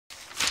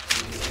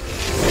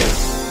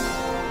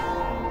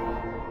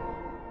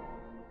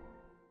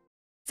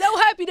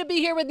to be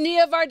here with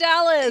Nia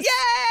Vardalos. Yay!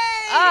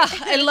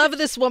 I love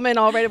this woman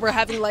already. We're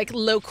having like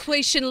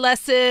loquation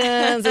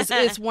lessons.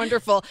 It's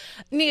wonderful.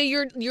 Nia,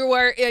 you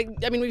are.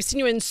 I mean, we've seen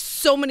you in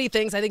so many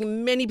things. I think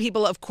many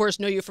people, of course,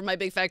 know you from My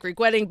Big Fat Greek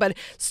Wedding. But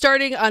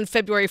starting on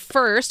February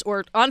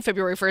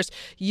 1st,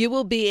 you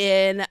will be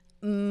in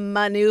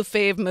my new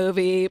fave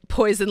movie,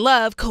 Poison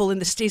Love: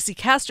 the Stacey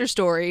Castor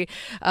Story,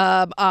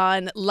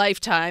 on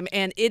Lifetime,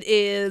 and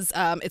it's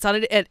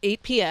on at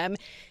 8 p.m.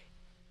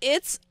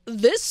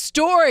 This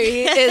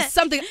story is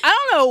something,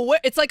 I don't know,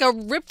 it's like a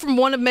rip from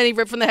one of many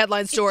rip from the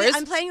headline stories.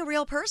 I'm playing a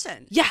real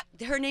person. Yeah.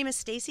 Her name is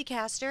Stacey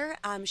Castor.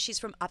 She's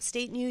from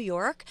upstate New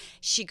York.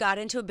 She got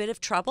into a bit of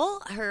trouble.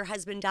 Her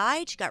husband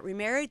died. She got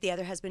remarried. The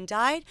other husband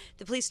died.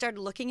 The police started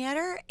looking at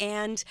her.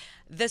 And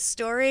the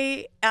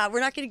story,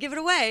 we're not going to give it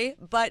away,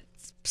 but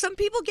some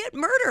people get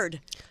murdered.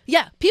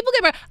 Yeah, people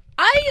get murdered.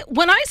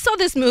 When I saw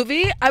this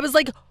movie, I was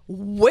like,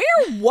 where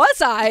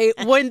was I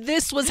when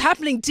this was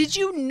happening? Did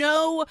you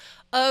know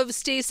of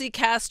Stacey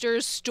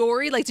Castor's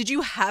story? Like, did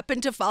you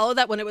happen to follow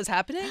that when it was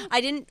happening?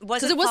 I didn't.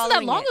 Because it wasn't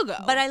that long ago.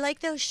 But I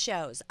like those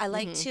shows. I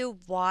like to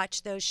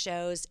watch those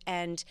shows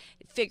and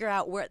figure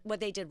out what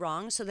they did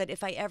wrong, so that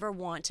if I ever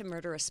want to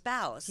murder a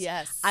spouse,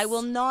 yes, I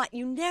will not.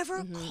 You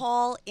never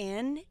call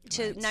in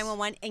to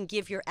 911 and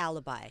give your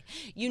alibi.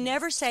 You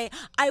never say,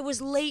 I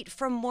was late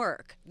from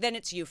work. Then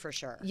it's you for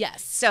sure.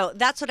 Yes. So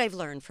that's what I've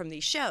learned from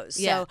these shows.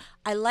 Yeah. So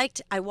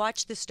I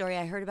watched the story.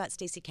 I heard about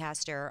Stacey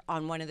Castor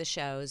on one of the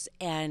shows,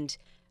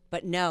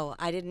 but no,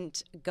 I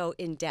didn't go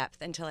in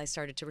depth until I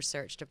started to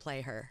research to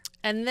play her.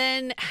 And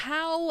then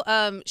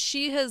how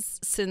she has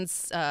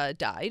since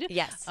died.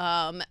 Yes.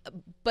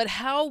 But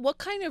what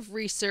kind of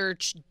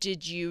research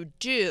did you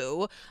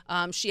do?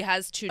 She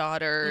has 2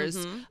 daughters.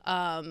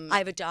 I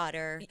have a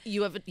daughter.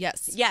 You have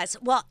yes. Yes.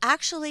 Well,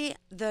 actually,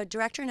 the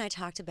director and I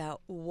talked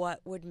about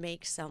what would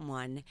make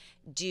someone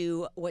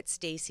do what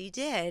Stacey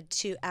did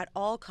to, at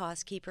all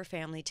costs, keep her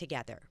family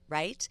together,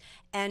 right?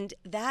 And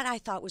that I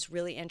thought was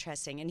really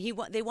interesting. And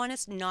they want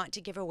us not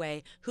to give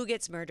away who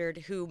gets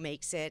murdered, who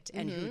makes it,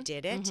 and who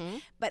did it.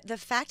 But the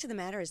fact of the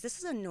matter is, this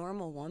is a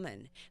normal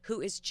woman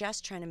who is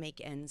just trying to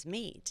make ends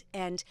meet.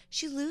 And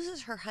she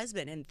loses her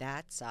husband, and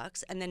that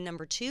sucks. And then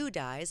number 2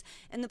 dies,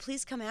 and the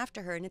police come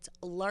after her, and it's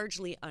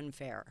largely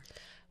unfair.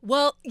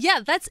 Well,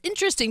 yeah, that's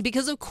interesting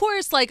because, of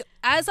course, like,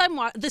 as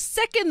the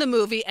second the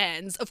movie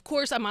ends, of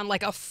course, I'm on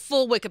like a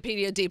full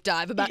Wikipedia deep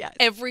dive about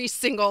every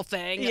single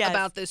thing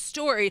about this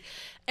story.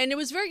 And it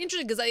was very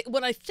interesting because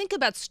when I think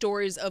about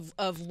stories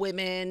of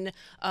women,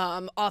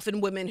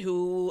 often women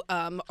who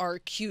are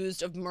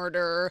accused of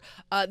murder,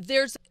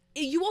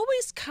 you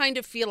always kind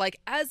of feel like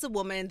as a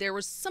woman, there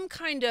was some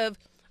kind of,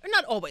 or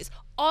not always,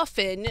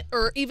 often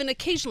or even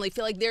occasionally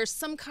feel like there's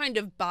some kind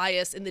of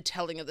bias in the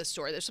telling of the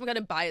story. There's some kind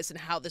of bias in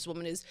how this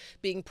woman is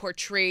being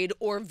portrayed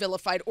or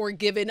vilified or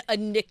given a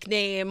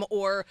nickname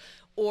or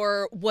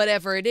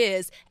whatever it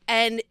is.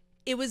 And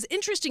it was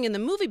interesting in the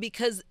movie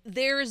because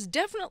there's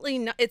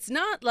definitely it's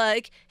not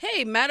like,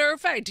 hey, matter of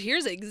fact,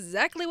 here's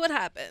exactly what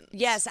happened.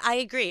 Yes, I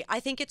agree. I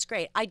think it's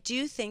great. I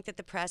do think that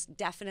the press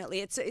definitely,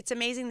 it's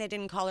amazing they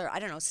didn't call her, I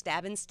don't know,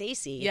 Stabbin'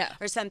 Stacey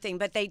or something,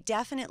 but they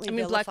definitely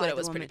vilify Black Widow the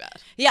was woman. pretty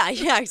bad.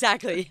 Yeah,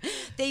 exactly.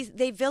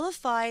 They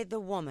vilify the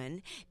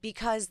woman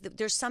because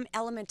there's some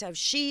element of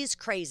she's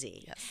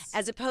crazy,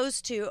 as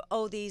opposed to,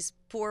 oh, these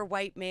poor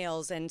white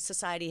males and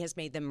society has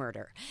made them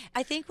murder.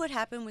 I think what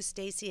happened with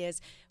Stacey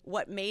is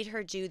what made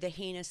her do the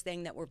heinous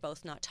thing that we're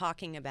both not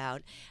talking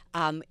about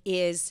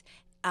is,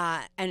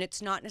 and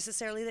it's not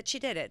necessarily that she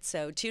did it,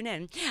 so tune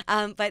in,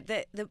 but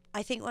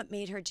I think what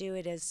made her do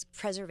it is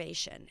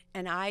preservation.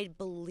 And I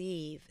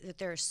believe that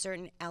there are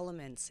certain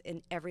elements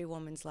in every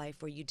woman's life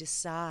where you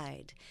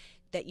decide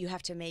that you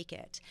have to make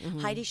it.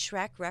 Heidi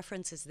Schreck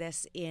references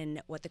this in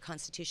What the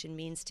Constitution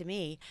Means to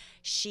Me.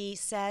 She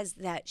says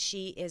that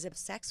she is of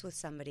sex with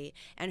somebody,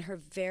 and her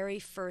very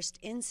first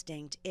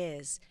instinct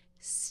is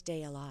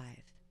stay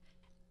alive.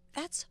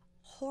 That's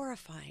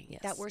horrifying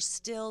that we're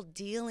still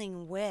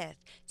dealing with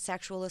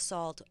sexual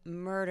assault,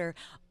 murder.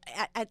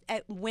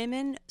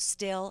 Women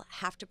still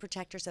have to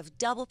protect ourselves,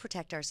 double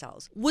protect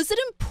ourselves. Was it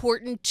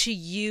important to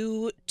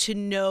you to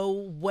know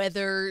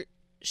whether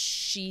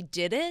she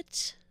did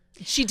it?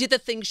 She did the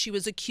thing she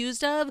was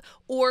accused of,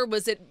 or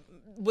was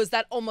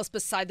that almost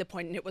beside the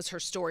point and it was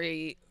her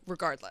story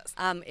regardless?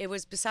 It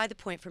was beside the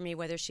point for me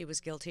whether she was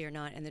guilty or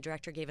not, and the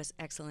director gave us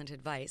excellent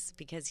advice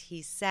because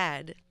he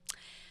said,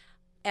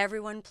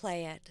 everyone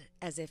play it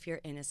as if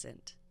you're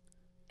innocent.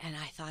 And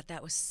I thought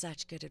that was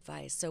such good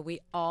advice. So we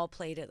all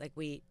played it like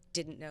we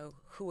didn't know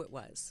who it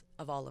was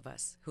of all of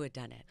us who had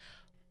done it.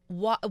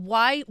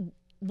 Why?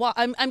 Well,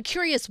 I'm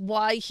curious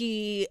why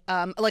he,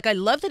 I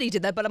love that he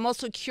did that, but I'm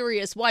also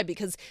curious why,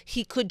 because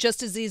he could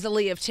just as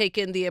easily have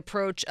taken the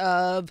approach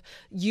of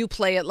you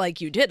play it like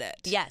you did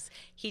it. Yes,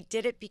 he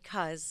did it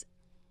because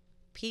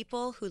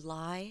people who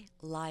lie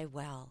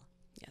well.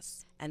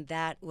 Yes. And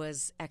that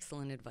was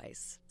excellent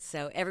advice.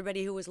 So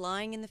everybody who was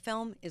lying in the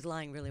film is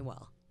lying really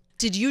well.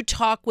 Did you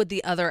talk with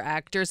the other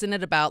actors in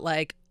it about,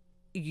 like,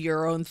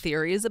 your own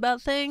theories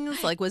about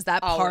things? Like, was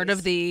that part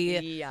of the...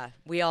 Yeah,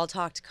 we all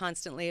talked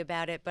constantly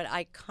about it, but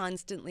I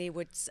constantly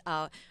would,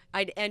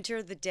 I'd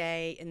enter the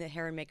day in the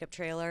hair and makeup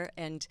trailer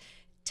and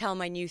tell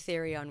my new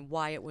theory on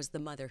why it was the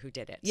mother who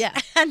did it. Yeah.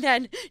 And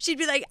then she'd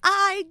be like,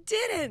 I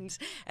didn't.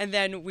 And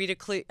then we'd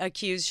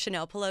accuse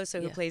Chanel Peloso,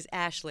 who plays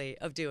Ashley,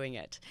 of doing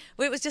it.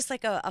 Well, it was just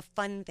like a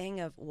fun thing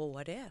of, well,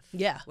 what if?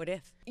 Yeah. What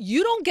if?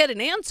 You don't get an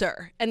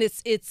answer. And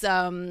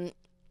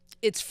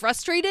it's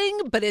frustrating,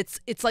 but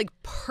it's like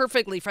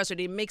perfectly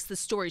frustrating. It makes the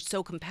story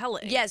so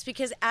compelling. Yes,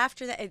 because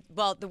after that,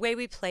 well, the way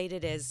we played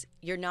it is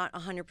you're not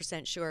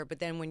 100% sure, but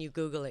then when you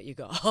Google it, you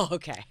go, oh,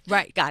 okay.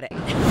 Right. Got it.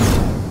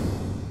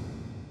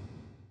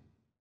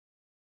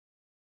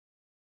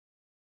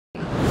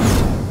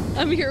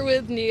 I'm here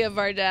with Nia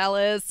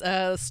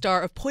Vardalos,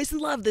 star of Poison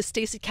Love, the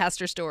Stacey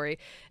Castor Story,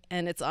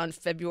 and it's on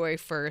February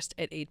 1st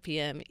at 8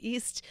 p.m.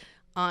 East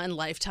on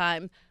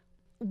Lifetime.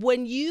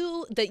 When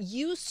you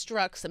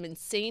struck some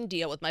insane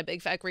deal with My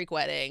Big Fat Greek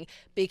Wedding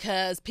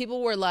because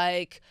people were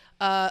like,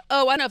 oh, I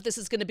don't know if this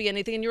is going to be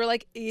anything, and you were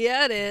like,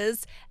 yeah, it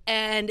is,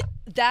 and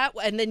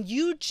then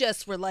you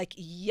just were like,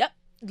 yep,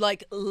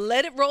 like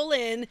let it roll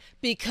in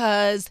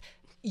because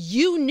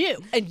you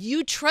knew and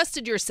you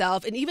trusted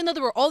yourself. And even though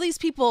there were all these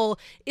people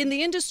in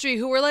the industry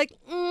who were like,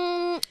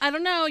 I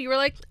don't know, you were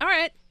like, all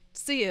right,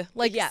 see you.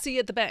 Like, see you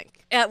at the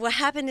bank. What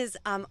happened is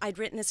I'd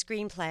written the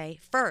screenplay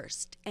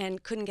first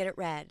and couldn't get it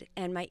read.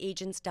 And my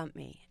agents dumped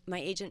me. My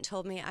agent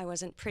told me I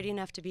wasn't pretty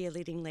enough to be a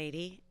leading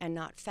lady and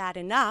not fat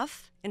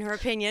enough, in her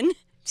opinion,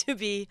 to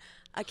be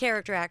a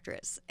character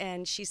actress.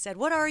 And she said,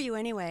 what are you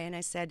anyway? And I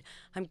said,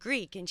 I'm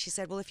Greek. And she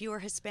said, well, if you were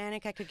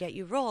Hispanic, I could get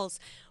you roles.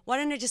 Why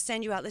don't I just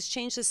send you out? Let's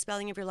change the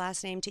spelling of your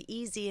last name to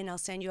Easy, and I'll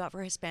send you out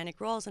for Hispanic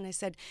roles. And I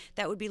said,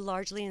 that would be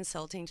largely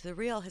insulting to the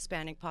real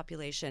Hispanic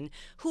population,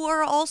 who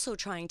are also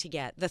trying to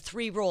get the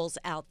 3 roles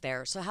out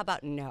there. So how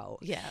about no?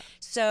 Yeah.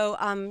 So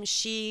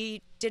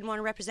she didn't want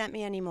to represent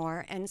me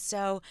anymore. And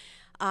so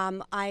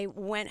I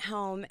went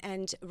home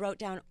and wrote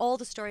down all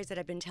the stories that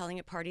I'd been telling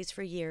at parties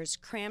for years,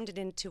 crammed it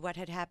into what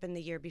had happened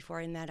the year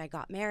before in that I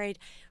got married,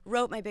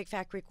 wrote My Big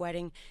Fat Greek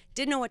Wedding,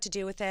 didn't know what to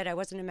do with it. I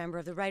wasn't a member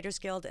of the Writers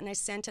Guild, and I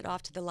sent it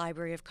off to the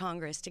Library of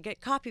Congress to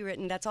get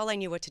copywritten. That's all I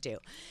knew what to do.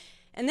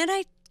 And then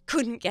I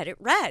couldn't get it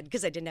read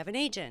because I didn't have an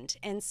agent.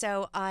 And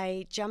so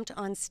I jumped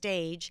on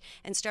stage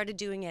and started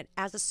doing it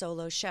as a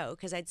solo show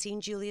because I'd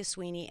seen Julia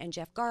Sweeney and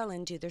Jeff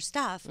Garlin do their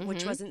stuff,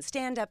 which wasn't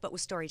stand-up but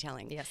was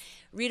storytelling. Yes.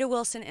 Rita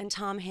Wilson and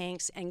Tom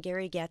Hanks and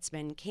Gary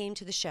Getzman came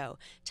to the show.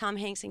 Tom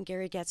Hanks and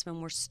Gary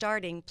Getzman were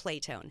starting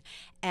Playtone,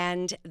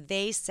 and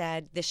they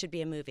said this should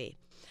be a movie.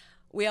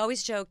 We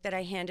always joke that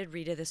I handed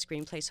Rita the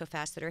screenplay so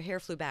fast that her hair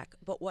flew back.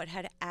 But what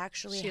had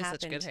actually happened... She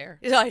has such good hair.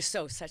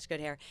 Oh, such good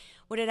hair.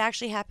 What had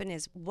actually happened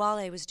is, while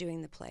I was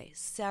doing the play,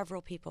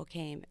 several people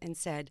came and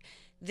said,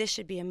 this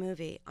should be a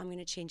movie. I'm going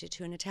to change it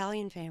to an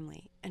Italian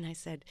family. And I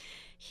said,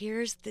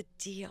 here's the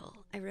deal.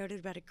 I wrote it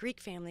about a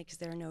Greek family because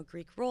there are no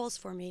Greek roles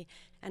for me,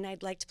 and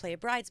I'd like to play a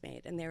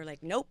bridesmaid. And they were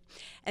like, nope.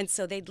 And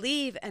so they'd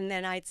leave, and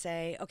then I'd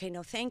say, okay,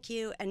 no thank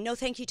you, and no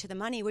thank you to the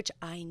money, which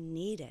I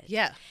needed.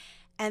 Yeah.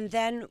 And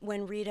then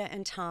when Rita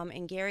and Tom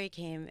and Gary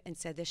came and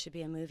said this should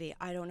be a movie,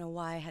 I don't know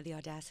why I had the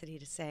audacity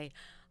to say,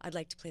 I'd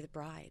like to play the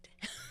bride.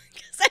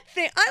 Because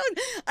I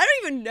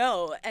don't even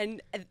know.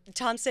 And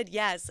Tom said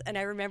yes. And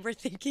I remember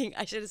thinking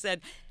I should have said,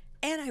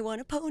 and I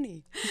want a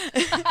pony.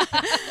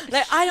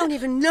 Like, I don't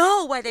even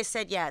know why they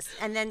said yes.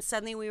 And then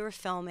suddenly we were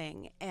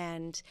filming.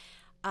 And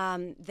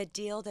the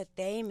deal that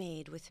they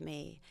made with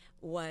me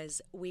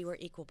was we were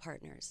equal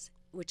partners,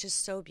 which is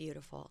so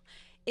beautiful.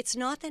 It's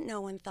not that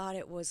no one thought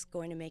it was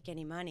going to make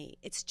any money.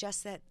 It's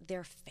just that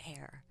they're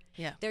fair.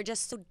 Yeah. They're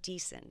just so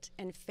decent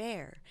and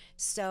fair.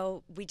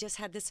 So we just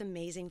had this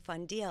amazing,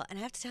 fun deal. And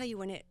I have to tell you,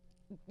 when it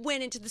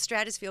went into the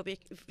stratosphere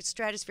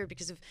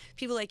because of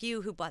people like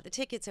you who bought the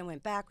tickets and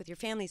went back with your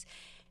families,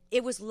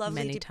 it was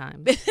lovely. Many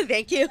times.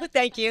 Thank you.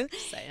 Thank you.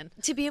 Saying.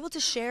 To be able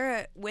to share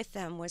it with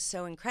them was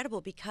so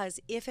incredible, because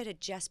if it had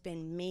just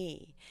been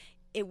me,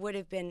 it would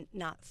have been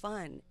not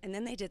fun. And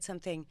then they did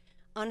something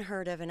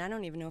unheard of, and I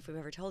don't even know if we've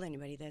ever told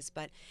anybody this,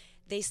 but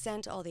they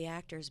sent all the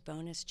actors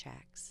bonus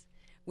checks,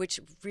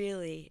 which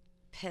really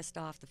pissed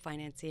off the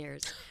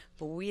financiers,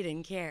 but we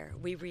didn't care.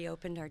 We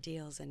reopened our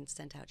deals and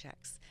sent out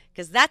checks,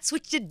 because that's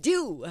what you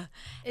do.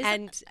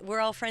 We're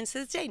all friends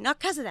to this day,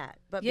 not because of that,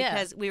 but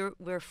because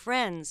we're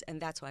friends,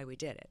 and that's why we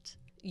did it.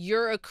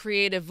 You're a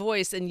creative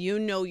voice, and you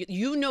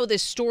know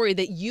this story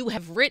that you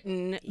have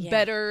written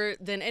better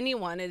than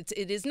anyone. It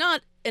is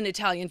not an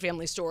Italian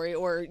family story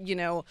or,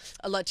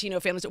 a Latino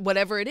family story,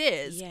 whatever it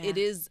is. Yeah.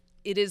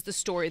 It is the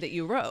story that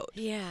you wrote.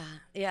 Yeah.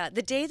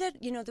 The day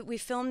that, that we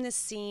filmed this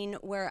scene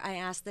where I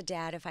asked the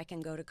dad if I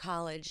can go to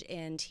college,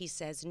 and he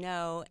says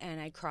no, and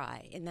I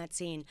cry in that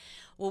scene.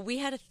 Well, we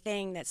had a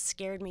thing that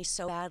scared me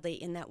so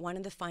badly, in that one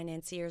of the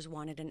financiers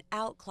wanted an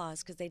out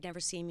clause because they'd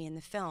never seen me in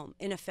a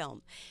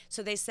film.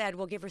 So they said,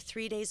 we'll give her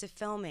 3 days of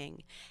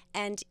filming,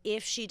 and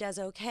if she does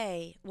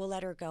okay, we'll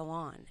let her go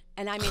on.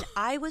 And I mean,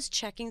 I was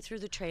checking through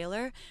the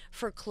trailer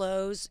for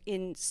clothes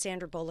in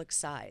Sandra Bullock's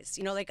size.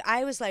 You know, like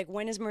I was like,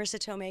 when is Marissa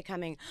Tomei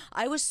coming?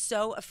 I was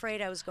so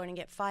afraid I was going to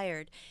get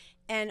fired.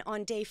 And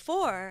on day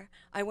 4,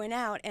 I went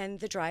out and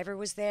the driver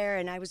was there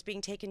and I was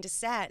being taken to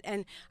set.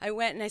 And I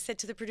went and I said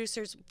to the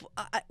producers,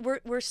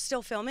 we're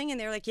still filming? And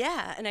they were like,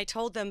 yeah. And I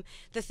told them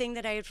the thing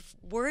that I had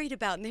worried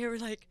about. And they were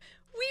like,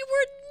 we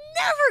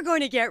were never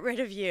going to get rid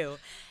of you.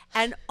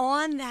 And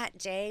on that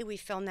day, we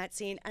filmed that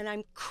scene, and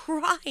I'm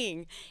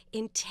crying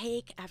in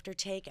take after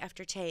take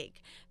after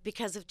take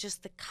because of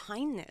just the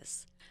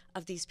kindness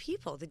of these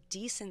people, the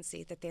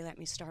decency that they let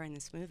me star in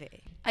this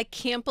movie. I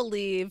can't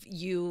believe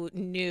you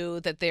knew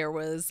that there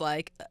was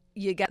like,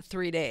 you got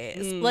 3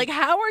 days. Like,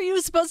 how are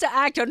you supposed to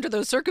act under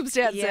those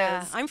circumstances?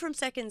 Yeah, I'm from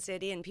Second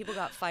City, and people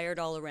got fired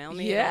all around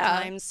me at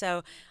the time,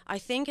 so I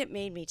think it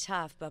made me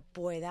tough, but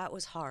boy, that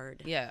was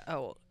hard. Yeah,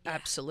 oh, yeah.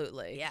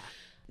 Absolutely. Yeah.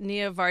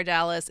 Nia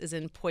Vardalos is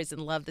in Poison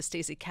Love, the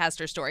Stacey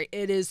Castor Story.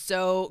 It is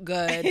so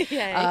good.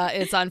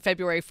 It's on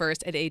February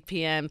 1st at 8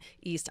 p.m.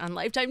 East on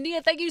Lifetime.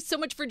 Nia, thank you so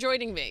much for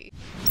joining me.